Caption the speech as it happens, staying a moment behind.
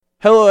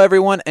Hello,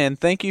 everyone, and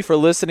thank you for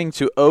listening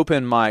to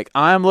Open Mic.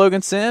 I'm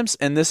Logan Sims,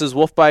 and this is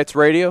Wolf Bites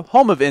Radio,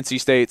 home of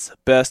NC State's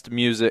best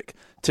music.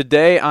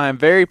 Today, I am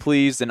very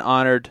pleased and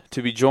honored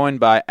to be joined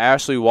by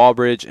Ashley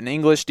Walbridge, an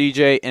English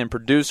DJ and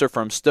producer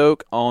from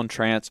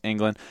Stoke-on-Trent,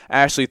 England.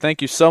 Ashley,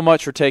 thank you so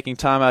much for taking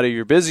time out of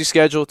your busy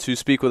schedule to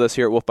speak with us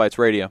here at Wolf Bites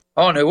Radio.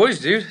 Oh, no worries,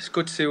 dude. It's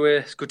good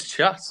to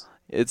chat.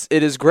 It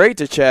is great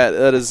to chat.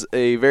 That is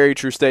a very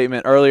true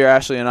statement. Earlier,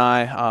 Ashley and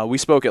I, we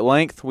spoke at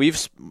length.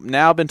 We've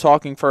now been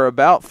talking for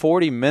about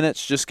 40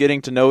 minutes just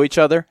getting to know each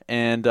other,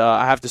 and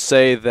I have to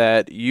say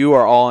that you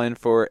are all in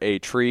for a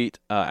treat.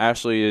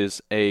 Ashley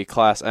is a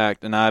class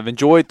act, and I've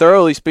enjoyed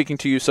thoroughly speaking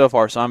to you so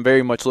far, so I'm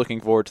very much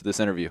looking forward to this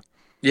interview.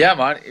 Yeah,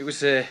 man. It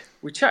was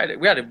we chatted.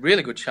 We had a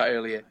really good chat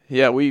earlier.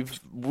 Yeah, we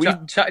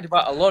chatted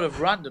about a lot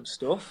of random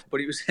stuff, but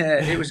it was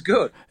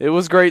good. It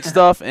was great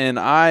stuff, and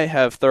I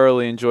have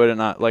thoroughly enjoyed it.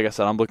 And like I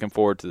said, I'm looking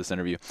forward to this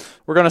interview.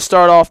 We're going to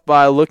start off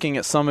by looking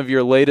at some of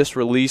your latest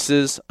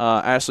releases.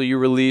 Ashley, you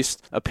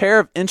released a pair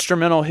of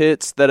instrumental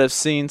hits that have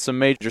seen some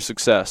major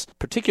success,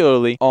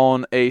 particularly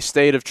on a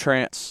State of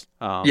Trance.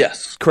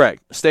 Yes.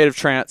 Correct. State of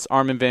Trance,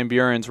 Armin van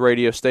Buuren's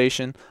radio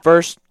station.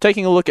 First,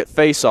 taking a look at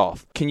Face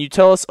Off. Can you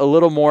tell us a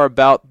little more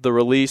about the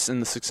release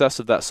and the success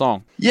of that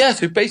song? Yeah,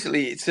 so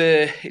basically it's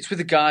with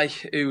a guy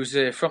who's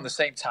from the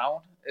same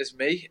town as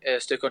me,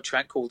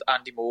 Stoke-on-Trent, called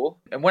Andy Moore.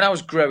 And when I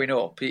was growing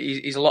up,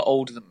 he's a lot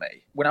older than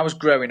me. When I was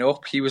growing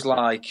up, he was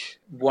like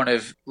one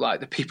of like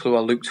the people who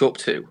I looked up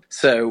to.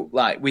 So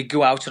like we'd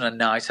go out on a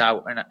night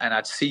out and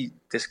I'd see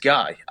this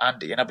guy,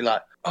 Andy, and I'd be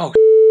like, oh,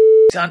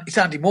 it's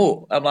Andy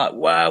Moore. I'm like,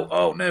 wow,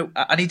 oh no,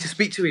 I need to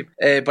speak to him.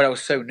 But I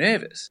was so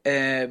nervous.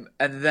 And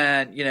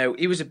then,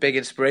 he was a big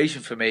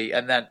inspiration for me.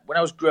 And then when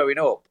I was growing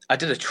up, I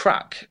did a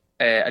track.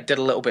 I did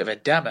a little bit of a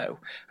demo.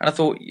 And I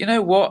thought, you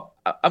know what?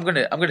 I'm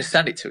gonna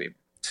send it to him,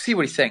 see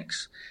what he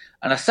thinks.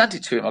 And I sent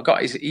it to him. I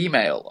got his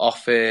email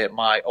off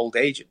my old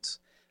agent.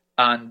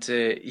 And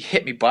he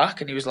hit me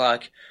back and he was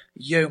like,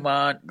 yo,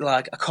 man,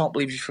 like, I can't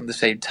believe you're from the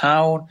same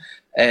town.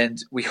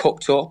 And we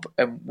hooked up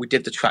and we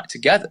did the track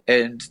together.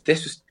 And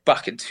this was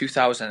back in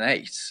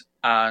 2008.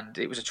 And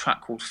it was a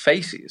track called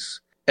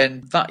Faces.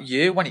 And that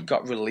year when it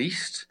got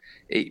released,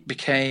 it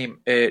became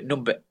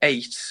number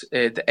 8,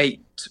 the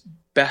 8th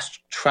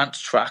best trance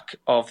track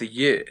of the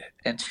year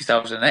in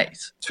 2008.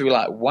 So we were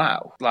like,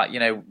 wow, like,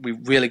 we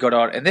really got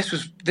on. And this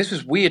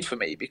was weird for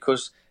me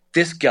because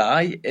this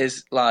guy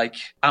is like,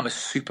 I'm a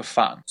super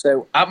fan.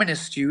 So I'm in a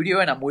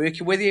studio and I'm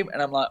working with him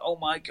and I'm like, oh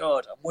my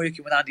God, I'm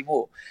working with Andy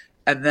Moore.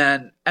 And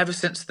then ever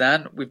since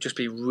then, we've just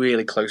been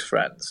really close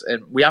friends.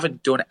 And we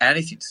haven't done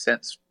anything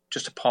since,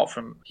 just apart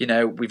from,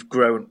 we've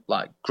grown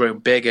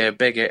bigger.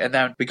 And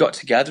then we got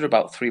together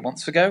about 3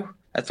 months ago.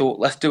 I thought,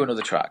 let's do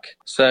another track.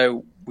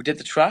 So we did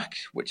the track,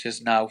 which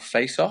is now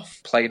Face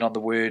Off, playing on the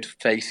word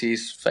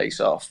faces,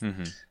 face off.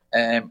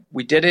 Mm-hmm.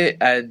 We did it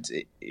and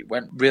it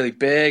went really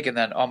big, and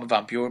then Armin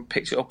van Buuren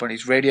picked it up on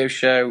his radio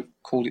show,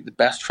 called it the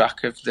best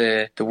track of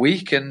the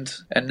week, and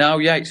now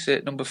it's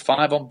at number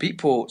 5 on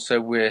Beatport,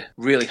 so we're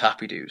really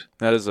happy, dude.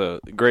 That is a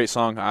great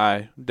song.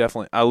 I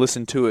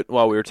listened to it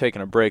while we were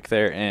taking a break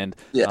there, and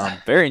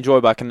very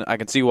enjoyable. I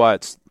can see why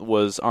it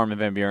was Armin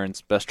van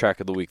Buuren's best track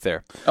of the week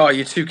there. Oh,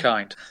 you're too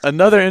kind.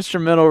 Another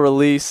instrumental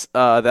release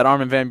that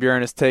Armin van Buuren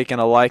has taken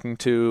a liking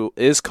to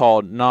is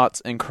called Knots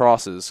and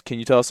Crosses. Can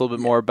you tell us a little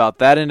bit more about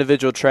that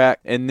individual track?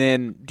 And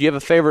then, do you have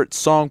a favorite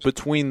song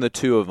between the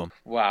two of them?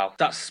 Wow,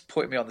 that's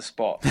putting me on the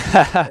spot.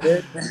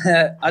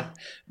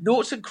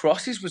 Noughts and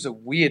Crosses was a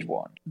weird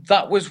one.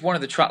 That was one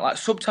of the tracks. Like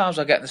sometimes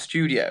I get in the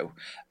studio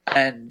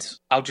and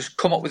I'll just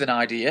come up with an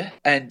idea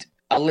and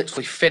I'll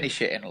literally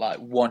finish it in like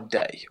 1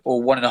 day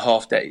or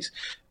 1.5 days.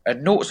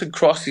 And Noughts and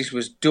Crosses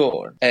was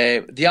done.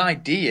 The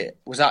idea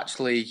was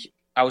actually,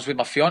 I was with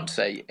my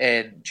fiance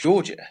in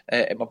Georgia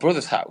at my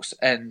brother's house,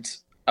 and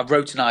I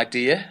wrote an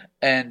idea,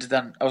 and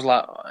then I was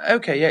like,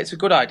 okay, yeah, it's a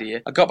good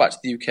idea. I got back to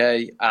the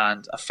UK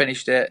and I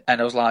finished it,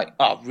 and I was like,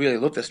 oh, I really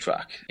love this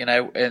track, and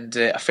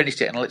I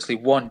finished it in literally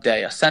 1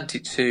 day. I sent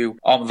it to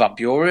Armin van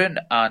Buuren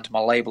and my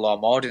label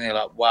Armada, and they're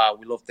like, wow,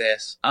 we love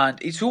this. And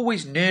it's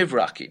always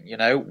nerve-wracking,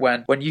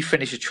 when you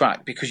finish a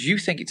track, because you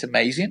think it's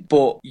amazing,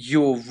 but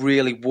you're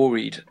really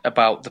worried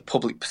about the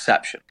public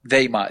perception.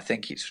 They might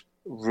think it's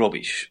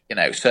rubbish,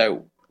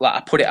 so like I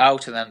put it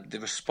out and then the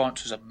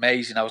response was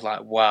amazing. I was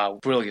like, wow,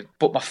 brilliant.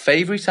 But my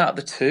favourite out of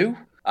the two,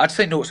 I'd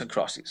say Noughts and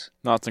Crosses.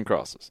 Noughts and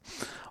Crosses.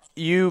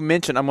 You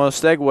mentioned, I'm going to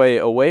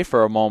segue away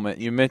for a moment.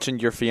 You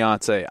mentioned your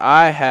fiance.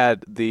 I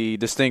had the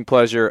distinct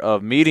pleasure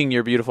of meeting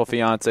your beautiful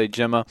fiance,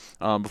 Gemma,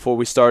 before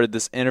we started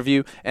this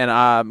interview. And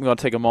I'm going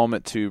to take a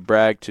moment to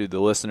brag to the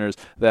listeners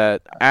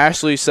that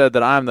Ashley said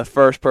that I'm the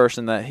first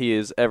person that he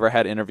has ever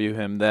had interview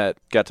him that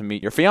got to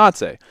meet your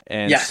fiance.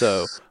 And yes.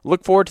 So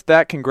look forward to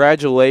that.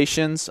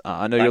 Congratulations.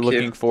 I know you're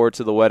looking forward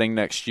to the wedding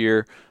next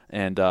year.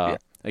 And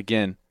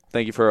again,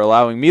 thank you for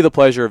allowing me the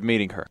pleasure of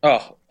meeting her.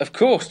 Oh, of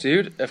course,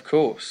 dude. Of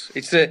course.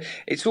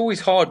 It's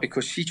always hard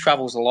because she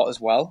travels a lot as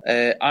well.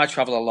 I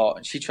travel a lot,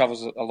 and she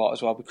travels a lot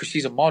as well because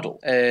she's a model.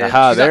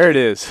 Aha, there it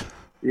is.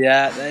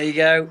 Yeah, there you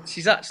go.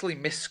 She's actually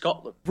Miss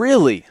Scotland.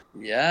 Really?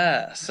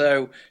 Yeah,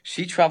 so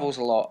she travels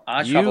a lot.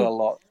 I travel a You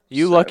lot.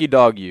 you So lucky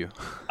dog you.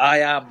 I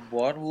am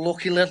one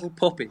lucky little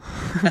puppy.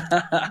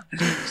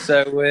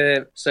 So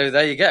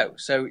there you go.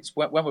 So it's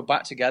when we're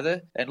back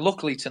together, and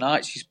luckily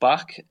tonight she's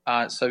back.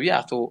 So yeah,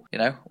 I thought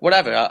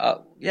whatever.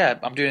 Yeah,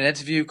 I'm doing an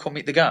interview. Come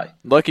meet the guy.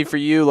 Lucky for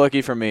you,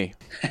 lucky for me.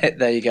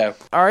 There you go.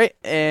 All right,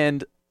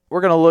 and we're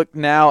going to look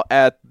now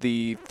at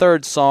the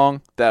third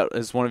song that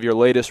is one of your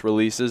latest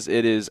releases.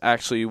 It is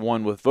actually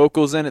one with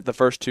vocals in it. The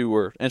first two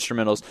were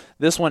instrumentals.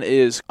 This one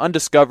is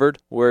Undiscovered,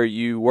 where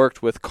you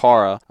worked with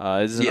Kara.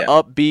 It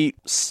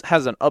is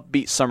has an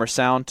upbeat summer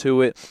sound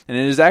to it, and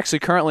it is actually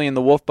currently in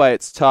the Wolf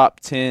Bites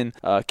top 10.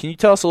 Can you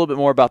tell us a little bit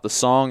more about the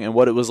song and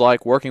what it was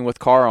like working with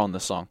Kara on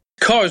this song?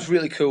 Kara's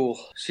really cool.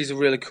 She's a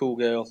really cool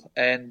girl,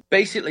 and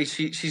basically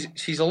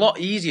she's a lot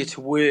easier to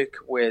work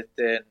with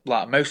than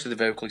like most of the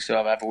vocalists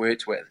I've ever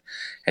worked with,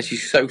 and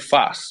she's so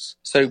fast.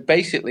 So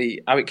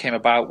basically, how it came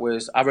about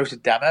was I wrote a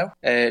demo,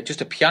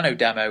 just a piano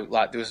demo.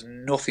 Like there was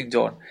nothing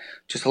done,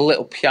 just a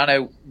little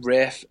piano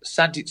riff.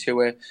 Sent it to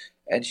her,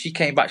 and she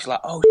came back. She's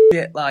like, "Oh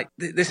shit! Like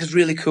this is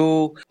really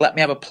cool. Let me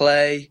have a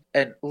play."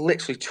 And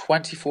literally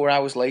 24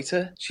 hours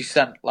later, she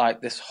sent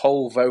like this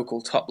whole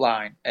vocal top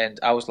line, and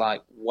I was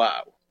like,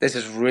 "Wow. This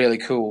is really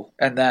cool."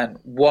 And then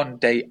one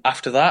day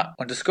after that,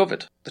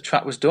 Undiscovered. The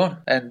track was done.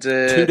 And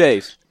 2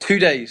 days. 2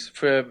 days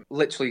from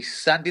literally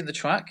sending the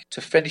track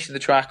to finishing the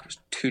track was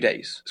 2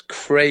 days. It's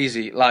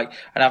crazy. And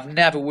I've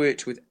never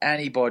worked with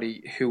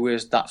anybody who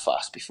was that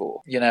fast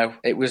before.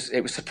 It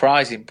was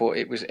surprising, but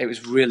it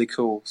was really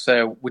cool.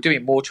 So we're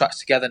doing more tracks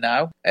together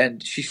now,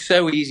 and she's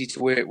so easy to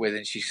work with,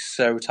 and she's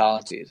so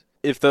talented.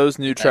 If those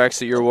new tracks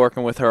that you're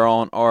working with her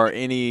on are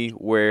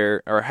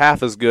anywhere or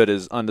half as good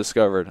as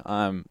Undiscovered,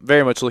 I'm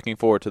very much looking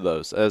forward to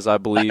those, as I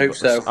believe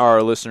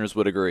our listeners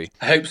would agree.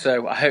 I hope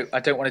so. I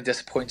don't want to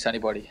disappoint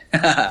anybody.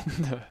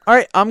 All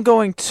right, I'm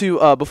going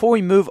to, before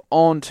we move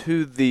on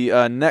to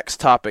the next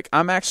topic,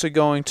 I'm actually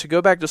going to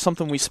go back to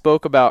something we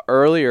spoke about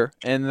earlier,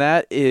 and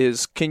that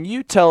is, can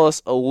you tell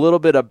us a little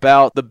bit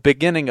about the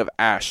beginning of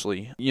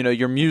Ashley,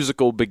 your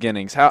musical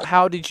beginnings?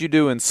 How did you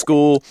do in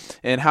school,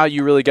 and how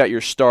you really got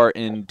your start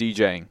in DJing?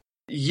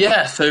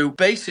 Yeah, so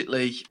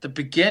basically the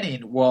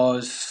beginning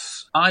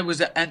was I was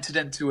entered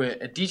into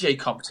a DJ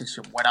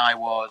competition when I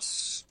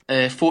was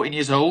 14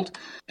 years old,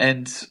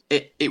 and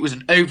it was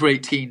an over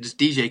 18s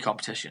DJ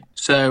competition.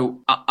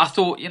 So I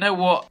thought, you know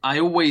what, I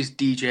always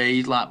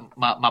DJ'd. Like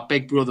my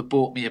big brother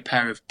bought me a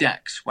pair of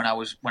decks when I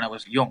was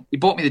young. He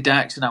bought me the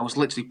decks, and I was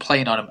literally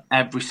playing on them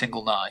every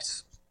single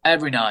night.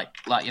 Every night,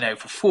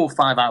 for 4 or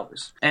 5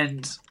 hours.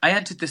 And I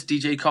entered this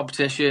DJ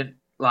competition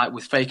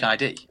with fake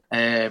ID,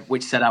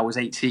 which said I was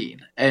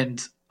 18.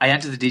 And I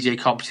entered the DJ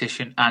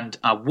competition and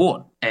I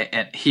won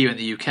here in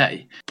the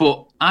UK.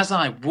 But as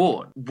I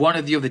won, one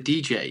of the other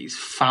DJs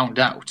found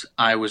out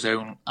I was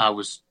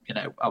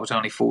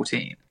only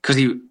 14, because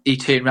he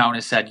turned around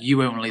and said,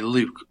 "You only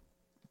look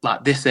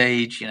like this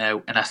age,"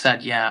 And I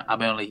said, "Yeah,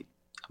 I'm only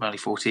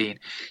 14."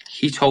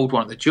 He told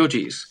one of the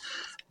judges.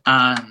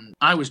 And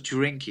I was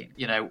drinking,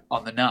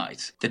 on the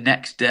night. The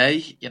next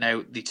day,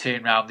 they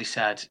turned around, they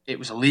said, "It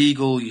was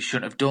illegal, you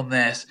shouldn't have done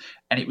this."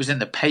 And it was in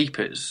the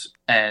papers,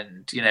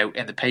 and,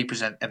 in the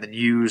papers and the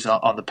news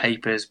on the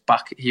papers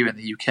back here in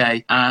the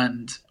UK.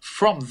 And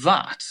from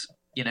that,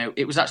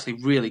 it was actually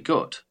really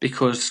good,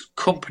 because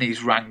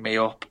companies rang me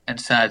up and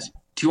said,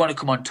 "Do you want to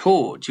come on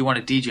tour? Do you want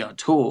to DJ on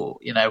tour?"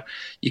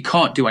 You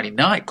can't do any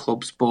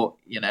nightclubs, but,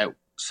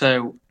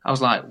 So I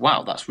was like,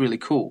 wow, that's really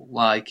cool.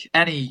 Like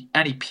any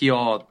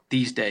PR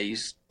these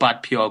days,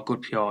 bad PR,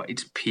 good PR,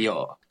 it's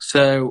PR.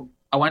 So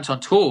I went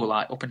on tour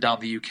up and down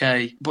the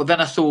UK. But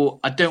then I thought,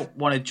 I don't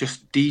want to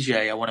just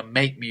DJ. I want to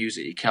make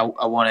music. I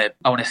want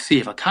to see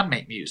if I can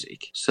make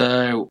music.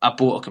 So I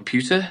bought a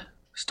computer,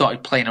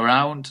 started playing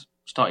around,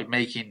 started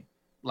making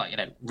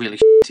really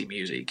shitty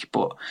music,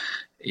 but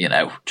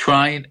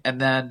trying.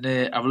 And then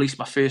I released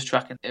my first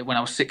track when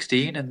I was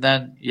 16, and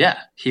then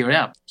here I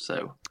am.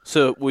 So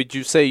would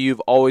you say you've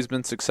always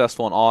been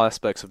successful in all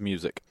aspects of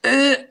music?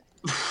 That's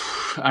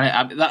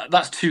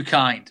too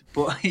kind,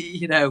 but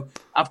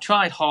I've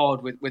tried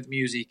hard with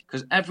music,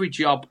 because every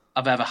job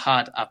I've ever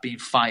had, I've been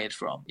fired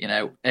from.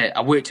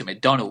 I worked at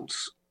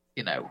McDonald's,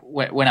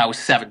 when I was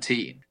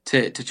 17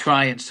 to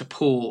try and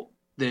support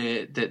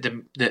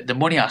the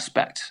money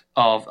aspect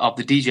of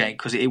the DJing,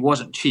 because it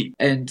wasn't cheap.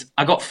 And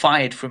I got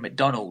fired from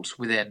McDonald's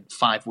within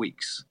 5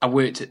 weeks. I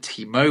worked at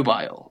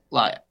T-Mobile,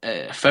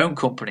 a phone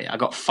company. I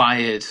got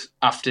fired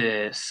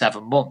after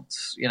 7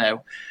 months,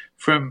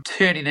 from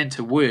turning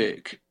into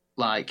work,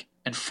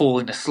 and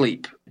falling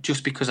asleep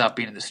just because I've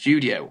been in the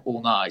studio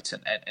all night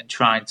and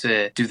trying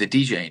to do the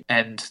DJing.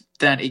 And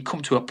then it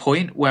come to a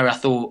point where I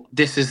thought,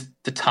 this is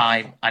the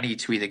time I need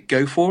to either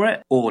go for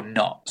it or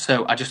not.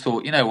 So I just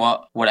thought, you know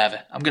what,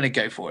 whatever, I'm going to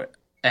go for it.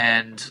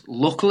 And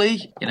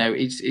luckily,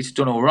 it's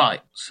done all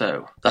right.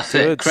 So that's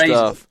Good it. Crazy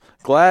stuff.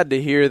 glad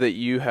to hear that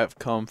you have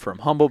come from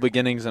humble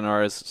beginnings and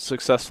are as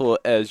successful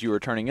as you are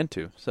turning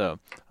into. So,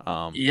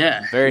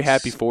 very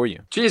happy for you.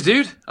 Cheers,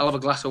 dude. I'll have a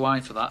glass of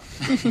wine for that.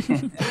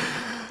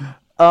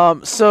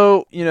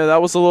 So,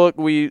 that was a look.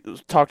 We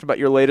talked about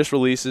your latest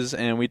releases,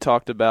 and we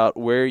talked about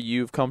where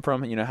you've come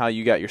from, how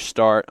you got your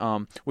start.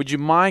 Would you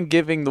mind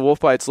giving the Wolf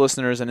Bites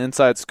listeners an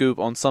inside scoop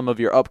on some of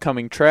your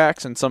upcoming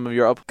tracks and some of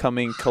your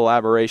upcoming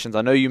collaborations?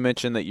 I know you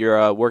mentioned that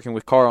you're working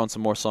with Cara on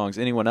some more songs.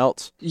 Anyone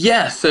else?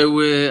 Yeah,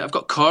 so I've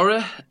got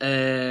Cara.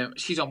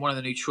 She's on one of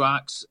the new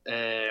tracks.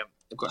 I've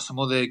got some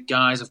other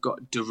guys. I've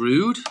got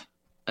Darude.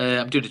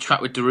 I'm doing a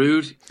track with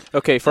Darude.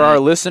 Okay, for our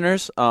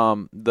listeners,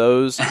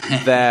 those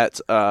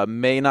that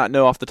may not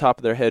know off the top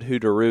of their head who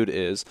Darude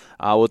is,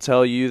 I will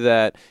tell you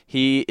that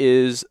he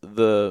is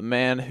the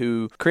man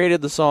who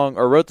created the song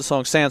or wrote the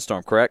song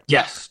Sandstorm, correct?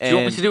 Yes. Do you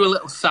want me to do a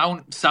little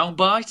sound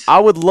bite? I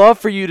would love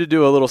for you to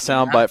do a little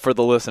sound bite for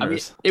the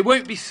listeners. It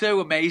won't be so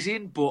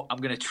amazing, but I'm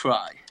going to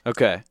try.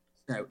 Okay.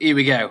 So here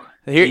we go.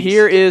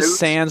 Here is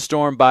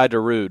Sandstorm by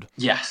Darude.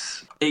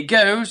 Yes. It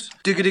goes.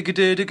 There you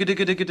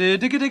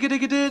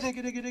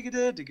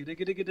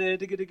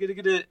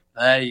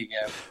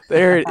go.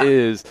 There it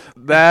is.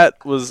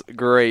 That was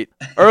great.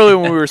 Earlier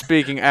when we were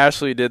speaking,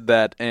 Ashley did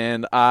that,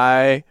 and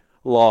I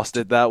lost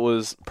it. That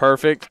was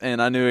perfect,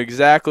 and I knew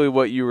exactly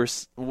what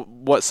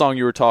song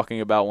you were talking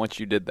about once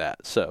you did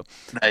that. So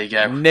there you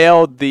go.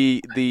 Nailed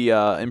the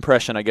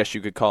impression, I guess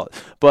you could call it.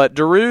 But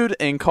Darude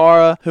and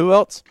Cara, who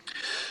else?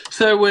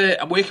 So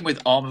I'm working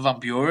with Armin van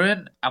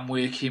Buuren. I'm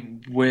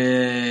working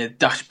with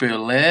Dash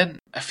Berlin.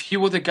 A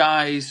few other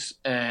guys.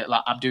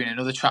 I'm doing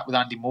another track with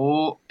Andy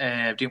Moore.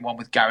 I'm doing one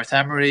with Gareth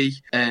Emery.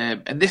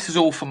 And this is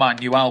all for my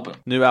new album.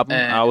 New album?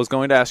 I was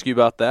going to ask you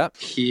about that.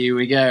 Here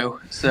we go.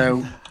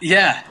 So,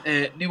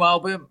 new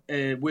album.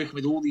 Working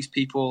with all these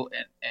people.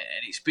 And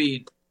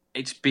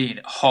it's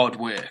been hard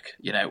work,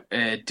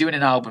 doing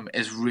an album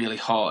is really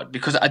hard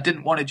because I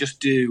didn't want to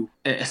just do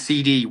a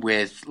CD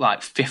with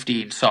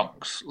 15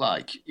 songs.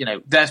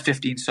 There's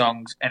 15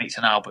 songs and it's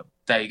an album.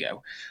 There you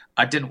go.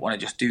 I didn't want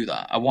to just do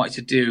that. I wanted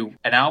to do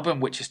an album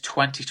which is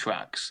 20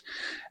 tracks,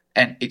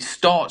 and it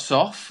starts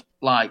off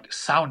like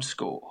sound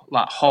score,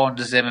 like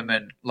Hans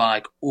Zimmerman,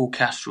 like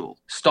orchestral.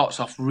 Starts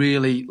off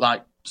really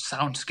like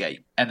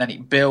soundscape, and then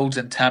it builds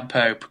in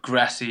tempo,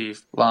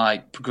 progressive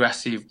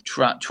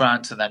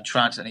trance, and then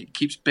trance, and it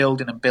keeps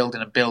building and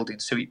building and building.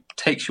 So it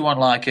takes you on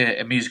like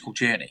a musical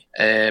journey.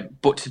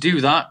 But to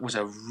do that was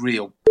a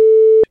real,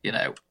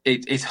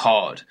 it's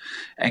hard,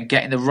 and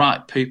getting the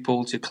right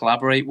people to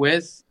collaborate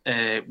with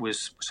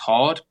was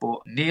hard, but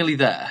nearly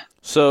there.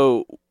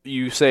 So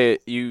you've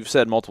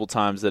said multiple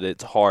times that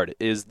it's hard.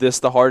 Is this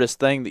the hardest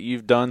thing that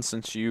you've done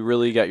since you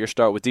really got your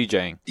start with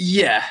DJing?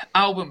 Yeah,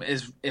 album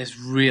is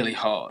really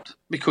hard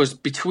because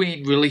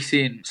between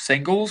releasing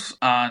singles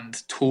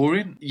and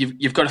touring,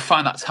 you've got to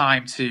find that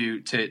time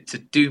to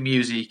do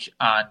music,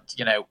 and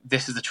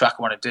this is the track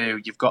I want to do.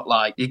 You've got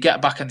you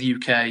get back in the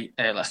UK,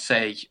 let's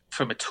say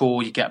from a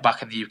tour, you get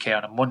back in the UK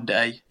on a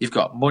Monday. You've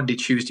got Monday,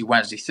 Tuesday,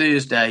 Wednesday,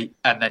 Thursday,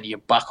 and then you're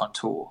back on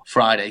tour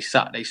Friday,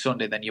 Saturday,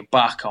 Sunday. Then you're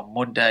back on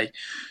Monday.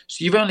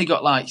 So you've only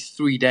got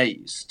 3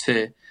 days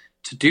to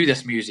do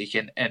this music,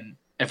 and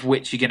of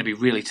which you're going to be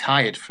really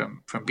tired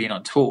from being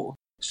on tour.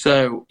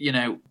 So,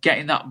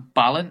 getting that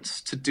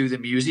balance to do the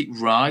music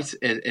right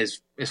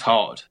is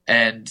hard.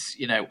 And,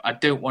 I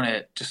don't want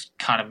to just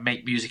kind of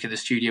make music in the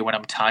studio when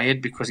I'm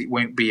tired because it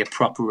won't be a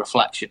proper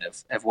reflection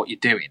of what you're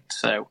doing.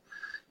 So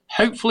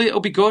hopefully it'll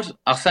be good.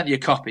 I'll send you a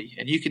copy,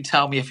 and you can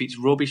tell me if it's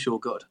rubbish or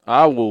good.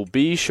 I will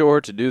be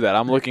sure to do that.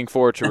 I'm looking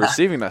forward to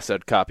receiving that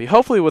said copy,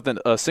 hopefully with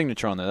a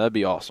signature on there. That'd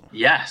be awesome.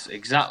 Yes,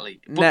 exactly.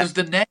 But there's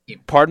the name.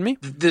 Pardon me?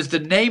 There's the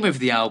name of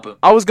the album.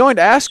 I was going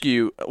to ask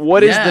you,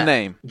 what is the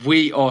name?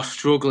 We are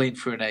struggling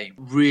for a name.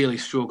 Really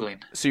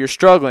struggling. So you're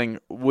struggling.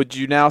 Would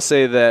you now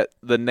say that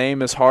the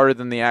name is harder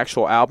than the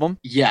actual album?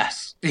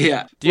 Yes.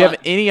 Yeah. Do you have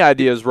any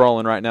ideas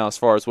rolling right now as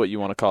far as what you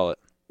want to call it?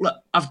 Look,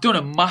 I've done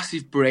a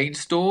massive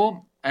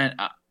brainstorm, and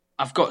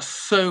I've got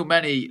so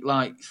many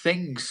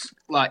things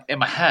in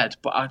my head,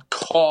 but I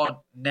can't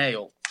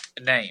nail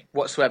a name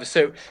whatsoever.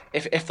 So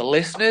if the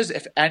listeners,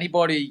 if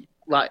anybody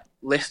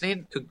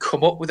listening could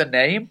come up with a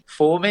name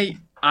for me,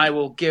 I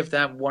will give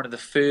them one of the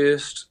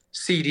first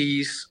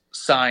CDs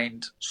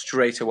signed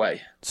straight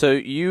away. So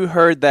you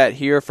heard that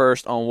here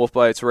first on Wolf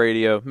Bites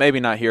Radio.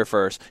 Maybe not here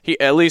first.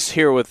 At least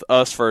here with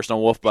us first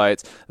on Wolf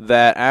Bites,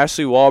 that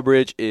Ashley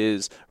Wallbridge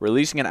is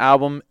releasing an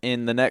album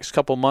in the next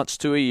couple months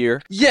to a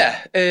year.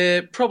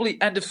 Yeah, probably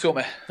end of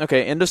summer.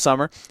 Okay, end of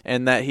summer,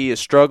 and that he is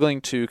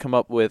struggling to come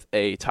up with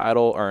a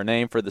title or a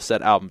name for the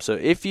said album. So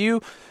if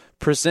you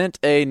present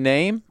a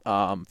name,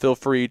 feel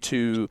free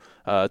to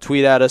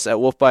tweet at us at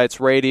Wolf Bites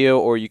Radio,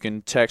 or you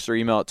can text or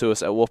email it to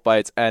us at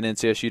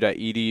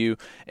wolfbites@ncsu.edu,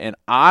 and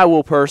I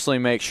will personally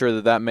make sure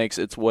that makes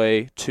its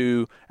way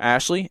to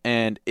Ashley.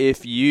 And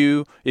if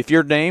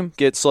your name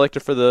gets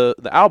selected for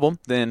the album,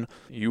 then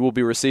you will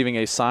be receiving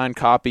a signed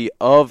copy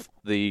of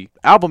the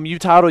album you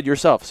titled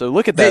yourself. So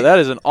look at that. That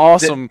is an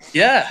awesome.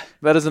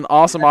 That is an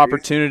awesome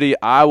opportunity.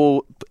 I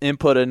will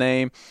input a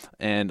name,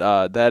 and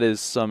that is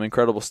some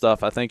incredible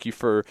stuff. I thank you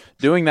for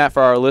doing that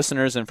for our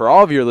listeners and for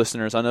all of your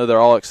listeners. I know they're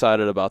all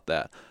excited about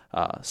that.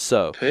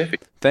 So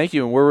perfect. Thank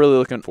you, and we're really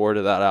looking forward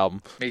to that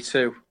album. Me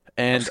too.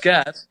 And I'm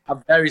scared.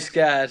 I'm very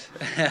scared.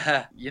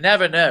 You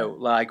never know.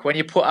 Like when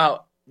you put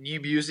out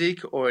new music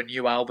or a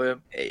new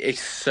album,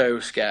 it's so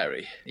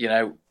scary. You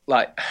know,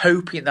 like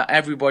hoping that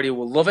everybody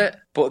will love it,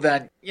 but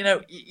then, you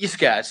know, you're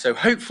scared. So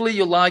hopefully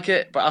you'll like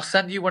it, but I'll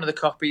send you one of the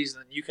copies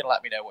and you can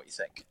let me know what you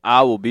think.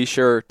 I will be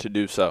sure to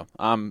do so.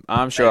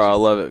 I'm sure I'll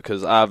love it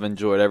because I've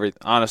enjoyed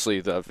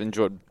honestly, I've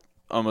enjoyed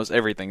almost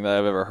everything that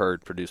I've ever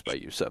heard produced by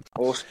you. So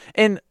awesome.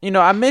 And you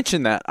know, I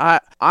mentioned that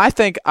I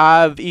think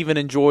I've even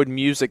enjoyed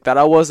music that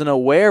I wasn't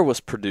aware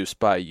was produced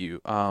by you.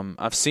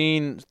 I've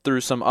seen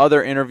through some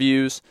other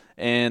interviews,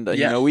 and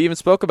you know, we even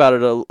spoke about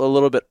it a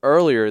little bit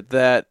earlier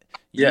that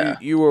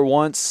you were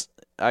once,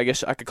 I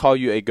guess I could call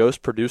you a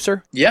ghost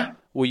producer. Yeah.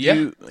 Will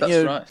you,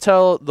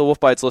 tell the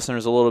Wolf Bites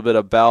listeners a little bit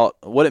about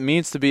what it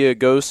means to be a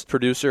ghost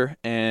producer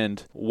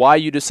and why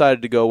you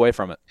decided to go away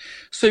from it?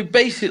 So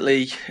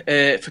basically,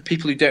 for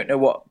people who don't know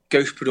what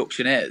ghost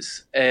production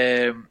is,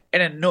 in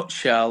a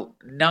nutshell,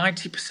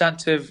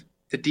 90% of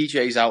the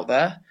DJs out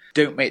there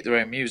don't make their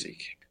own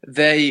music.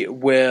 They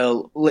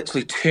will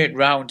literally turn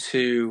around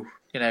to,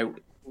 you know,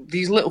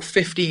 these little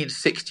 15,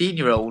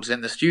 16-year-olds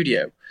in the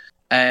studio,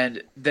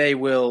 and they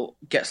will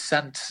get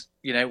sent,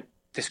 you know,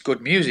 this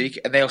good music,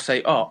 and they'll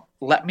say, oh,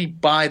 let me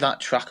buy that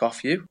track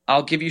off you.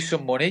 I'll give you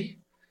some money.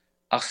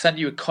 I'll send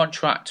you a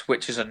contract,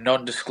 which is a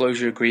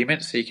non-disclosure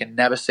agreement, so you can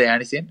never say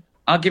anything.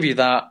 I'll give you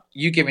that.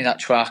 You give me that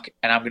track,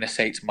 and I'm going to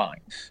say it's mine.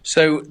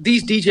 So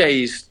these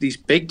DJs, these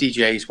big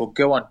DJs, will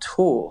go on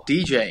tour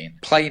DJing,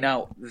 playing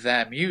out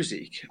their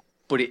music,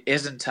 but it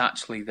isn't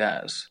actually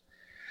theirs.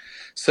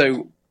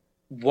 So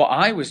what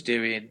I was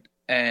doing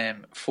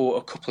for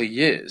a couple of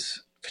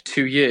years, for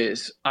 2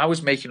 years, I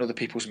was making other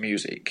people's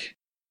music.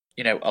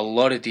 You know, a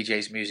lot of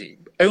DJs' music,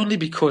 only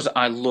because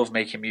I love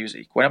making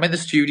music. When I'm in the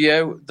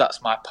studio,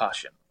 that's my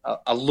passion.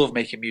 I love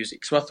making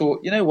music. So I thought,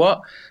 you know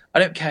what? I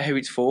don't care who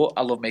it's for.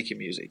 I love making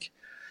music.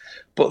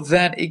 But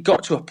then it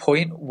got to a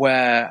point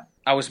where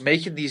I was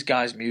making these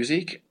guys'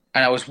 music,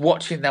 and I was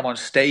watching them on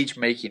stage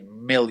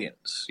making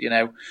millions, you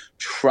know,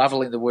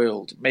 traveling the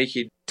world,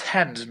 making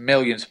tens of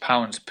millions of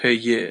pounds per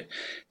year,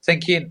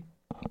 thinking,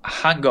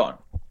 hang on,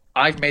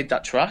 I've made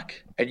that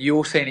track, and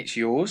you're saying it's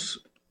yours.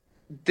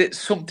 That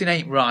something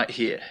ain't right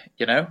here,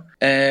 you know?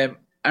 And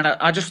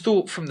I just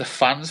thought from the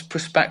fans'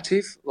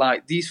 perspective,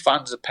 like these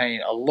fans are paying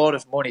a lot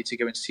of money to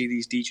go and see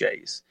these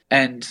DJs,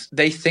 and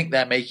they think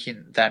they're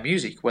making their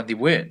music when they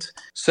weren't.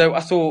 So I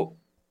thought,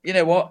 you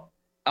know what?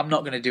 I'm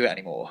not going to do it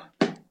anymore.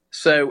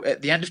 So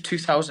at the end of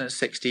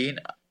 2016,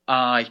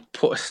 I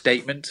put a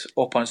statement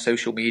up on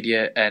social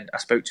media, and I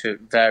spoke to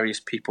various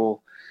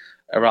people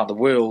around the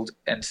world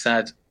and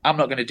said, I'm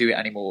not going to do it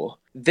anymore.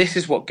 This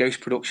is what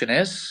ghost production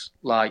is,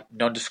 like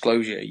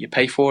non-disclosure. You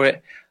pay for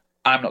it.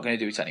 I'm not going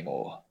to do it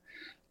anymore.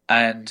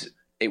 And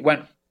it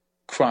went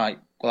quite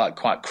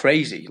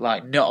crazy.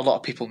 Like not a lot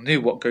of people knew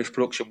what ghost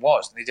production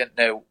was, and they didn't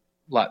know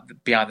like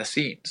behind the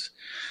scenes.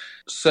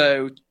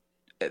 So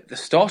at the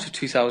start of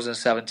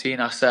 2017,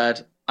 I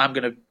said, I'm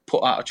going to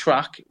put out a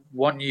track,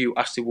 one new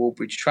Ashley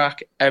Wallbridge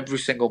track every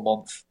single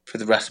month for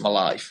the rest of my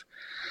life.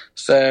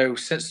 So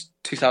since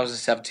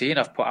 2017,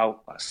 I've put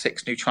out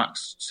 6 new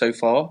tracks so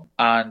far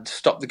and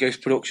stopped the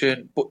ghost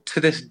production. But to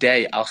this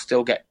day, I'll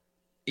still get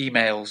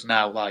emails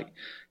now like,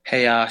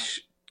 hey Ash,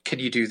 can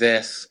you do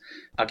this?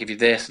 I'll give you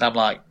this. And I'm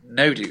like,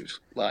 no dude,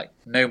 like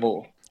no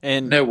more.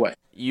 And no way.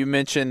 You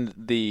mentioned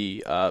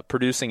the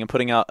producing and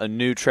putting out a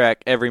new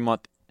track every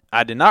month.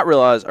 I did not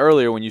realize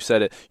earlier when you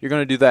said it, you're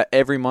going to do that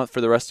every month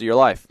for the rest of your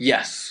life.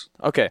 Yes.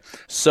 Okay.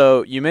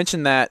 So you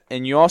mentioned that,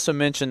 and you also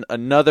mentioned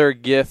another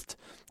gift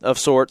of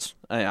sorts.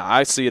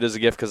 I see it as a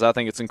gift because I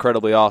think it's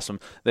incredibly awesome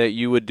that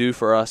you would do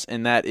for us,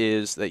 and that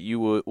is that you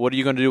would. What are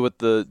you going to do with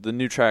the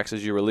new tracks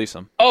as you release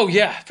them? Oh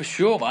yeah, for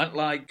sure, man.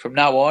 Like from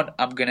now on,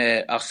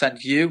 I'll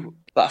send you.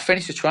 Like I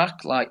finished the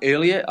track like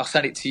earlier. I'll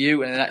send it to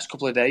you in the next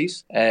couple of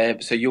days,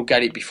 so you'll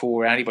get it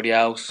before anybody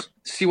else.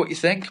 See what you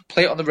think.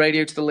 Play it on the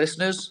radio to the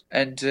listeners,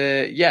 and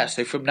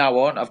so from now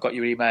on, I've got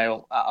your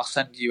email. I'll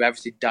send you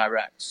everything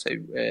direct.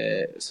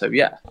 So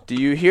yeah. Do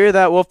you hear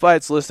that, Wolf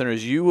Bites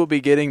listeners? You will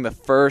be getting the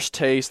first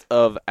taste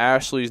of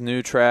Ashley's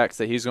new tracks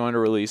that he's going to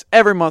release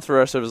every month for the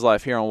rest of his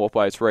life here on Wolf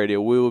Bites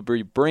Radio. We will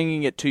be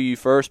bringing it to you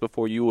first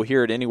before you will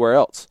hear it anywhere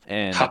else.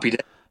 And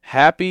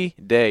happy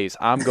days.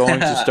 I'm going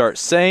to start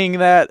saying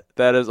that.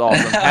 That is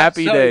awesome.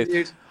 Happy days.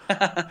 Dude.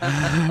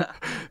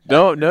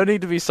 No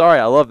need to be sorry.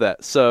 I love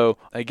that. So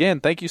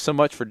again, thank you so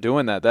much for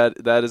doing that.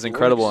 That is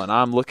incredible, and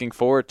I'm looking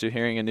forward to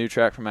hearing a new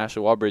track from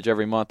Ashley Wallbridge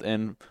every month,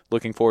 and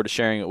looking forward to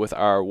sharing it with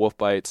our Wolf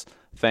Bites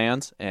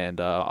fans. And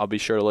I'll be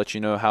sure to let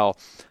you know how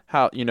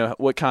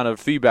what kind of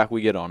feedback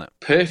we get on it.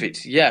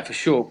 Perfect. Yeah, for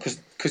sure. Because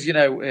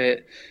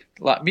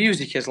like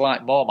music is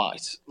like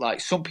Marmite.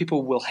 Like some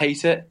people will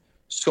hate it,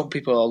 some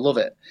people will love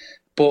it,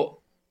 but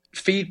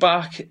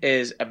feedback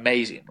is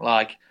amazing.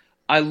 Like,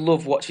 I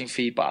love watching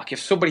feedback. If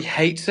somebody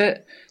hates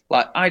it,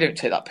 like, I don't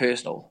take that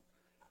personal,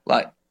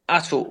 like,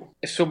 at all.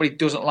 If somebody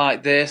doesn't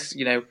like this,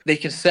 they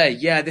can say,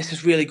 yeah, this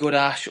is really good,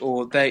 Ash,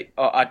 or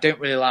I don't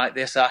really like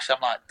this, Ash.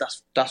 I'm like,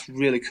 that's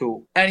really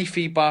cool. Any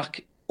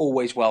feedback,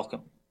 always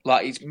welcome.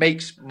 Like, it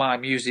makes my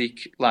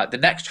music, like, the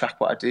next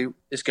track what I do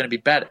is going to be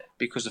better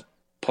because of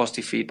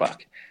positive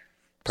feedback.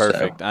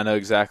 Perfect. So, I know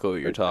exactly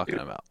what you're talking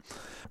about.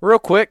 Real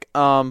quick,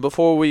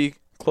 before we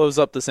close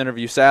up this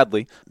interview, sad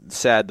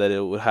that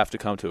it would have to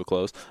come to a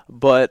close,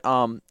 but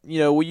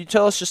will you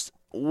tell us just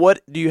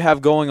what do you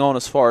have going on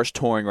as far as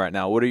touring right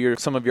now? What are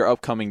some of your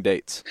upcoming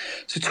dates?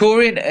 So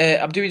touring,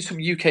 I'm doing some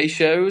UK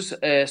shows.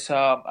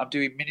 So I'm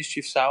doing Ministry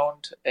of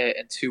Sound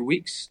in 2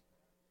 weeks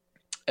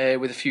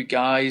with a few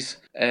guys.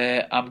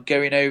 I'm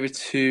going over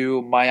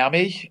to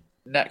Miami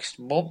next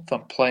month.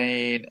 I'm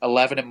playing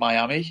 11 in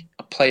Miami.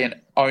 I'm playing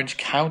Orange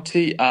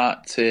County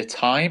at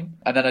Time.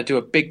 And then I do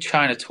a big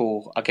China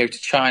tour. I go to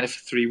China for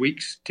 3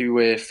 weeks,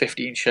 do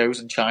 15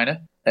 shows in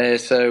China.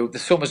 So the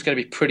summer's going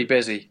to be pretty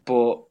busy.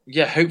 But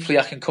yeah, hopefully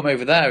I can come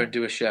over there and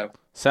do a show.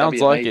 Sounds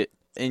like it.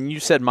 And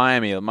you said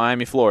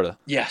Miami, Florida.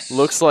 Yes.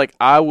 Looks like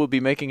I will be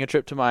making a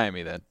trip to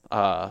Miami then.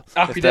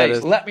 Happy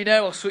days. Let me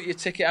know. I'll sort your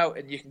ticket out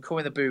and you can come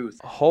in the booth.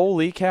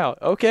 Holy cow.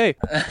 Okay.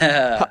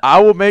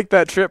 I will make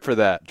that trip for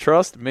that.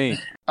 Trust me.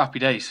 Happy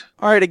days.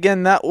 All right.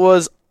 Again, that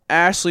was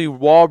Ashley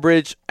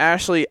Wallbridge.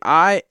 Ashley,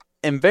 I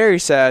am very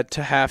sad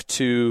to have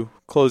to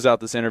close out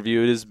this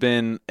interview. It has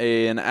been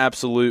an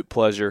absolute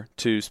pleasure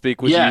to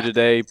speak with you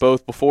today,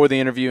 both before the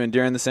interview and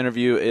during this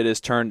interview. It has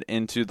turned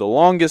into the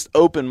longest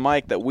open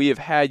mic that we have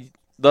had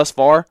thus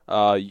far.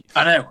 I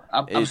know.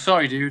 I'm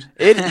sorry, dude.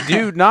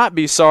 Do not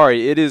be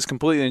sorry. It is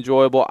completely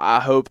enjoyable.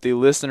 I hope the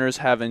listeners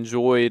have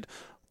enjoyed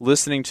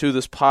listening to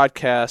this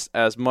podcast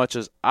as much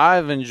as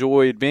I've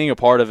enjoyed being a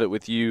part of it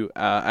with you,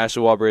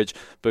 Ashley Wallbridge,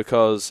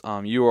 because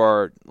you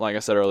are, like I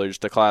said earlier,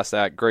 just a class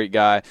act, great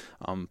guy,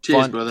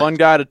 fun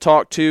guy to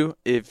talk to.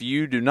 If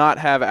you do not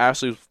have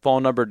Ashley's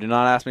phone number, do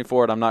not ask me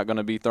for it. I'm not going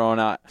to be throwing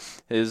out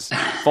his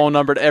phone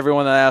number to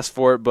everyone that asks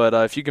for it, but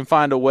if you can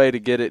find a way to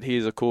get it,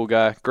 he's a cool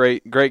guy,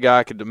 great guy.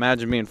 I could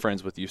imagine being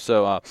friends with you.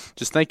 So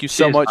just thank you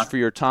so much for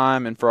your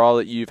time and for all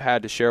that you've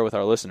had to share with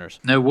our listeners.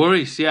 No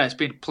worries. Yeah, it's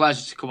been a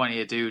pleasure to come on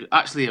here, dude.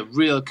 Actually, a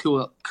real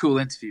cool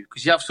interview,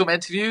 because you have some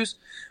interviews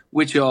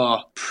which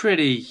are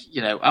pretty,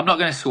 I'm not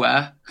going to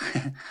swear,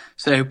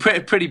 so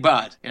pretty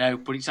bad,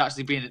 but it's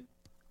actually been,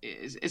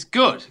 it's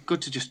good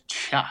to just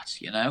chat,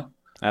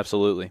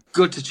 Absolutely.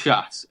 Good to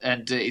chat,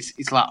 and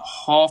it's like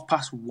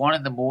 1:30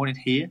 in the morning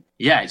here.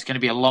 Yeah, it's going to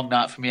be a long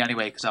night for me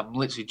anyway, because I'm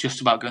literally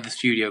just about going to the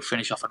studio,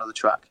 finish off another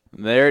track.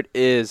 There it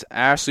is,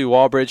 Ashley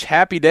Wallbridge.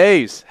 Happy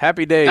days.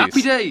 Happy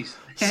days.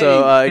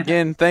 So,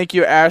 again, thank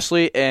you,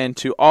 Ashley, and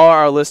to all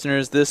our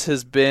listeners, this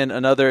has been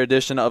another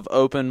edition of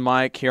Open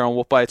Mic here on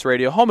Wolf Bites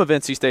Radio, home of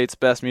NC State's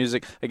best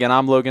music. Again,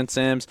 I'm Logan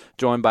Sims,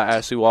 joined by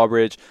Ashley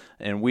Wallbridge,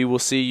 and we will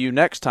see you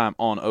next time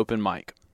on Open Mic.